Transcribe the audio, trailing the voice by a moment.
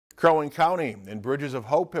Crow Wing County and Bridges of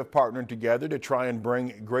Hope have partnered together to try and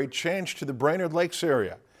bring great change to the Brainerd Lakes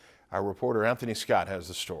area. Our reporter Anthony Scott has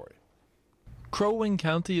the story. Crow Wing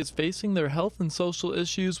County is facing their health and social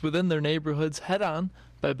issues within their neighborhoods head-on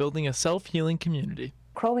by building a self-healing community.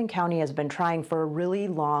 Crow Wing County has been trying for a really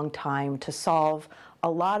long time to solve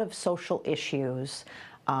a lot of social issues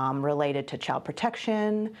related to child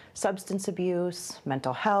protection, substance abuse,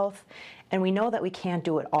 mental health, and we know that we can't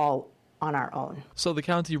do it all on our own. So the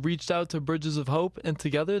county reached out to Bridges of Hope, and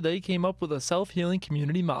together they came up with a self-healing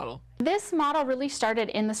community model. This model really started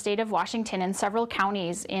in the state of Washington in several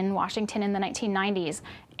counties in Washington in the 1990s,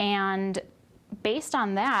 and based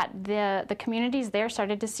on that, the communities there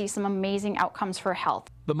started to see some amazing outcomes for health.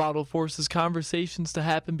 The model forces conversations to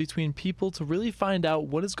happen between people to really find out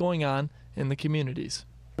what is going on in the communities.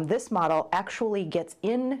 This model actually gets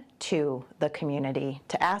into the community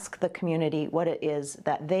to ask the community what it is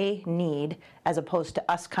that they need, as opposed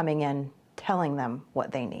to us coming in telling them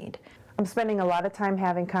what they need. I'm spending a lot of time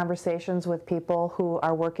having conversations with people who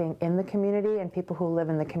are working in the community and people who live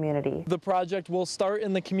in the community. The project will start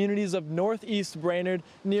in the communities of Northeast Brainerd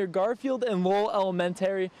near Garfield and Lowell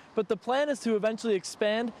Elementary, but the plan is to eventually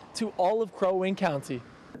expand to all of Crow Wing County.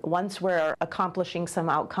 Once we're accomplishing some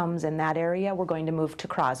outcomes in that area, we're going to move to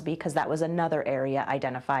Crosby, because that was another area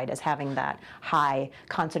identified as having that high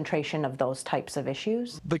concentration of those types of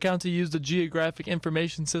issues. The county used a geographic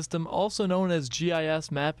information system, also known as GIS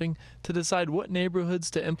mapping, to decide what neighborhoods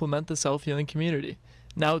to implement the self-healing community.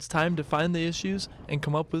 Now it's time to find the issues and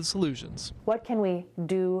come up with solutions. What can we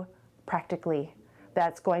do practically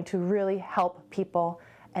that's going to really help people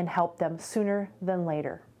and help them sooner than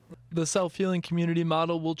later? The self-healing community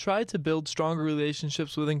model will try to build stronger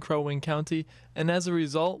relationships within Crow Wing County, and as a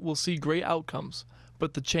result, we'll see great outcomes.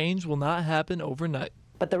 But the change will not happen overnight.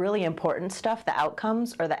 But the really important stuff, the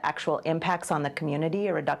outcomes, or the actual impacts on the community,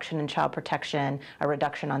 a reduction in child protection, a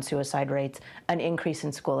reduction on suicide rates, an increase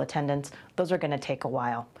in school attendance, those are going to take a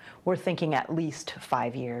while. We're thinking at least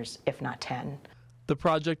 5 years, if not 10. The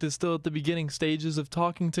project is still at the beginning stages of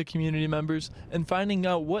talking to community members and finding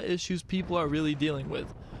out what issues people are really dealing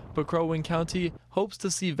with. But Crow Wing County hopes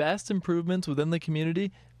to see vast improvements within the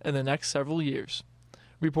community in the next several years.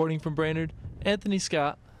 Reporting from Brainerd, Anthony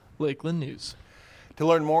Scott, Lakeland News. To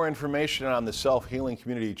learn more information on the Self-Healing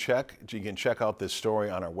Community Check, you can check out this story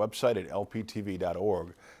on our website at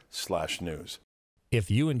lptv.org/news.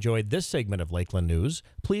 If you enjoyed this segment of Lakeland News,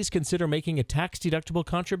 please consider making a tax-deductible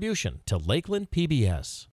contribution to Lakeland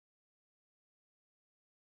PBS.